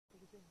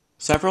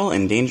Several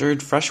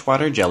endangered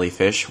freshwater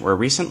jellyfish were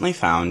recently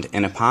found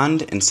in a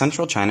pond in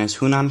central China's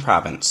Hunan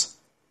province.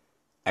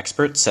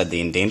 Experts said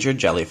the endangered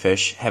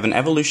jellyfish have an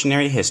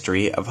evolutionary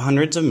history of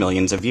hundreds of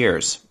millions of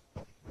years.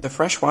 The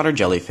freshwater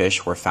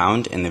jellyfish were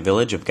found in the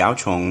village of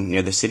Gaochong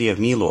near the city of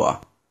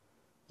Miluo.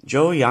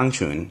 Zhou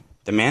Yangchun,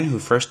 the man who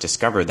first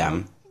discovered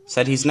them,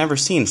 said he's never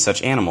seen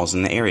such animals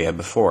in the area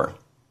before.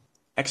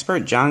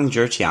 Expert Zhang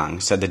Zhiqiang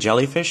said the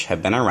jellyfish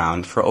have been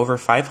around for over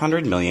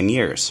 500 million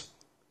years.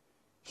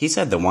 He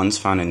said the ones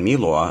found in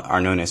Miluo are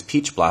known as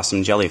peach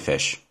blossom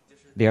jellyfish.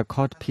 They are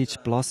called peach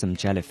blossom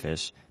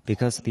jellyfish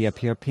because they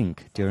appear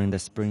pink during the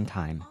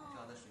springtime.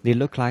 They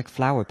look like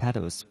flower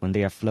petals when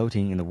they are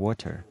floating in the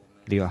water.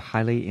 They are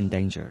highly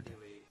endangered.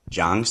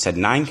 Zhang said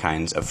 9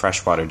 kinds of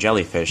freshwater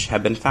jellyfish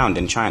have been found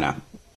in China.